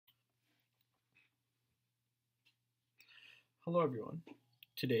Hello everyone.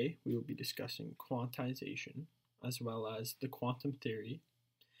 Today we will be discussing quantization as well as the quantum theory,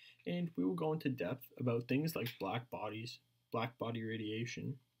 and we will go into depth about things like black bodies, black body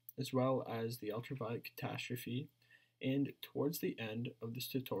radiation, as well as the ultraviolet catastrophe, and towards the end of this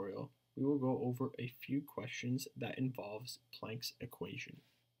tutorial we will go over a few questions that involves Planck's equation.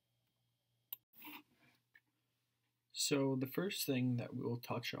 So the first thing that we will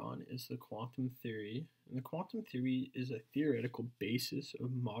touch on is the quantum theory. And the quantum theory is a theoretical basis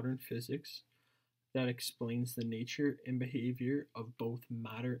of modern physics that explains the nature and behavior of both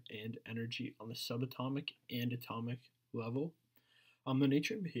matter and energy on the subatomic and atomic level. The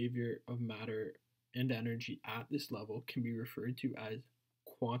nature and behavior of matter and energy at this level can be referred to as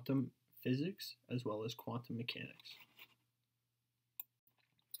quantum physics as well as quantum mechanics.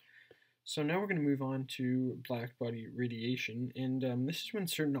 So now we're going to move on to black body radiation, and this is when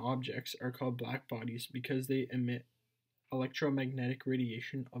certain objects are called black bodies because they emit electromagnetic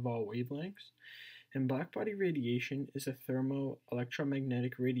radiation of all wavelengths. And black body radiation is a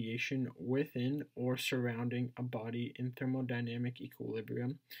thermo-electromagnetic radiation within or surrounding a body in thermodynamic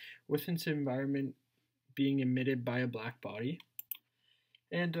equilibrium with its environment being emitted by a black body.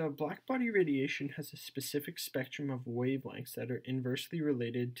 And black body radiation has a specific spectrum of wavelengths that are inversely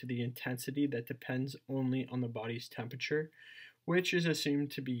related to the intensity that depends only on the body's temperature, which is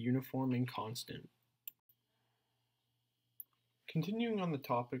assumed to be uniform and constant. Continuing on the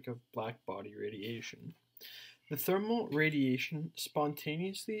topic of black body radiation, the thermal radiation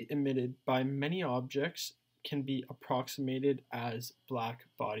spontaneously emitted by many objects can be approximated as black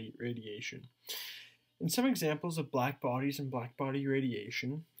body radiation. And some examples of black bodies and black body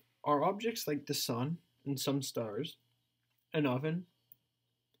radiation are objects like the sun and some stars, an oven,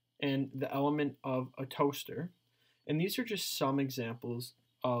 and the element of a toaster. And these are just some examples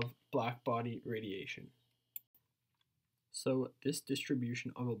of black body radiation. So this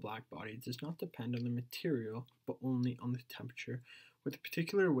distribution of a black body does not depend on the material, but only on the temperature, with a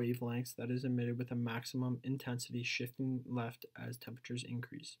particular wavelength that is emitted with a maximum intensity shifting left as temperatures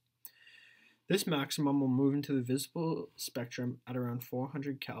increase. This maximum will move into the visible spectrum at around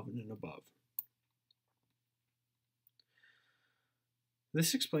 400 Kelvin and above.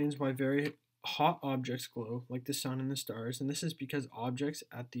 This explains why very hot objects glow, like the sun and the stars, and this is because objects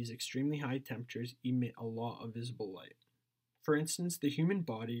at these extremely high temperatures emit a lot of visible light. For instance, the human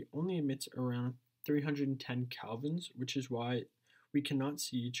body only emits around 310 kelvins, which is why we cannot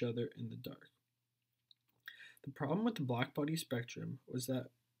see each other in the dark. The problem with the black body spectrum was that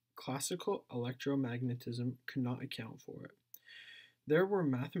classical electromagnetism could not account for it. There were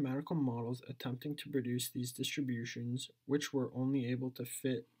mathematical models attempting to produce these distributions, which were only able to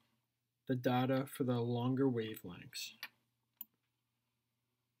fit the data for the longer wavelengths.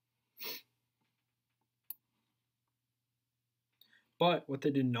 But what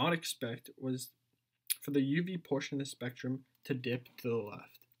they did not expect was for the UV portion of the spectrum to dip to the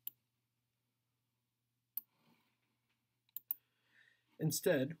left.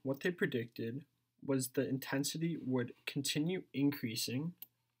 Instead, what they predicted was the intensity would continue increasing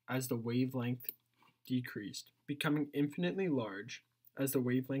as the wavelength decreased, becoming infinitely large as the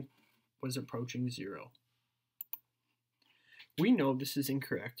wavelength was approaching zero. We know this is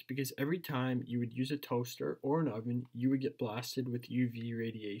incorrect because every time you would use a toaster or an oven, you would get blasted with UV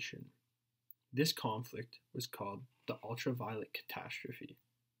radiation. This conflict was called the ultraviolet catastrophe.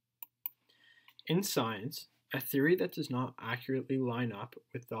 In science, a theory that does not accurately line up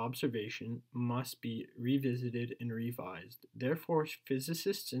with the observation must be revisited and revised. Therefore,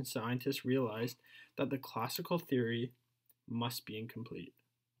 physicists and scientists realized that the classical theory must be incomplete.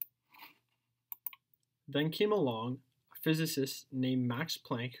 Then came along a physicist named Max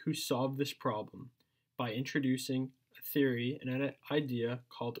Planck who solved this problem by introducing a theory and an idea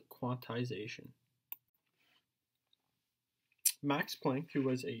called quantization. Max Planck, who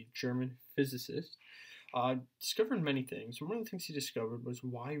was a German physicist, discovered many things. One of the things he discovered was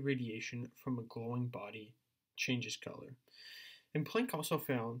why radiation from a glowing body changes color. And Planck also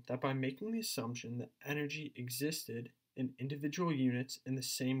found that by making the assumption that energy existed in individual units in the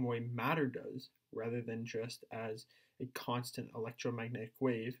same way matter does, rather than just as a constant electromagnetic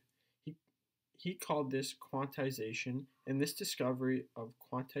wave, he called this quantization, and this discovery of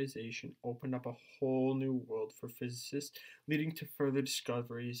quantization opened up a whole new world for physicists, leading to further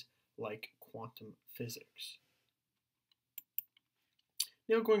discoveries like quantum physics.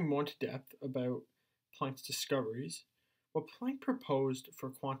 Now going more into depth about Planck's discoveries, what Planck proposed for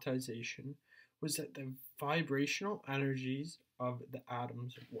quantization was that the vibrational energies of the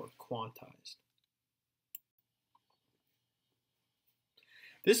atoms were quantized.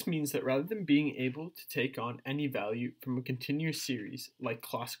 This means that rather than being able to take on any value from a continuous series, like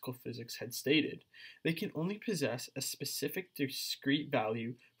classical physics had stated, they can only possess a specific discrete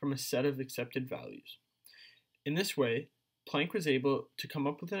value from a set of accepted values. In this way, Planck was able to come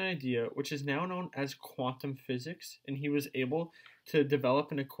up with an idea which is now known as quantum physics, and he was able to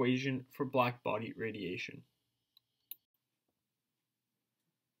develop an equation for black body radiation.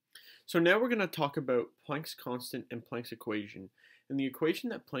 So now we're going to talk about Planck's constant and Planck's equation. And the equation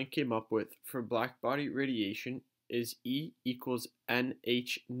that Planck came up with for black body radiation is E equals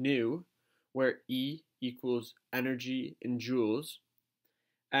nh nu, where E equals energy in joules.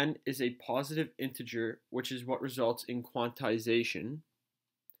 N is a positive integer, which is what results in quantization.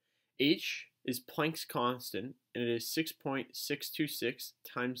 H is Planck's constant, and it is 6.626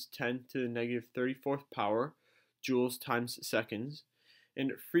 times 10 to the negative 34th power joules times seconds.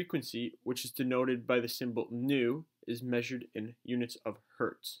 And frequency, which is denoted by the symbol nu, is measured in units of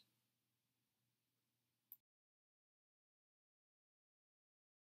hertz.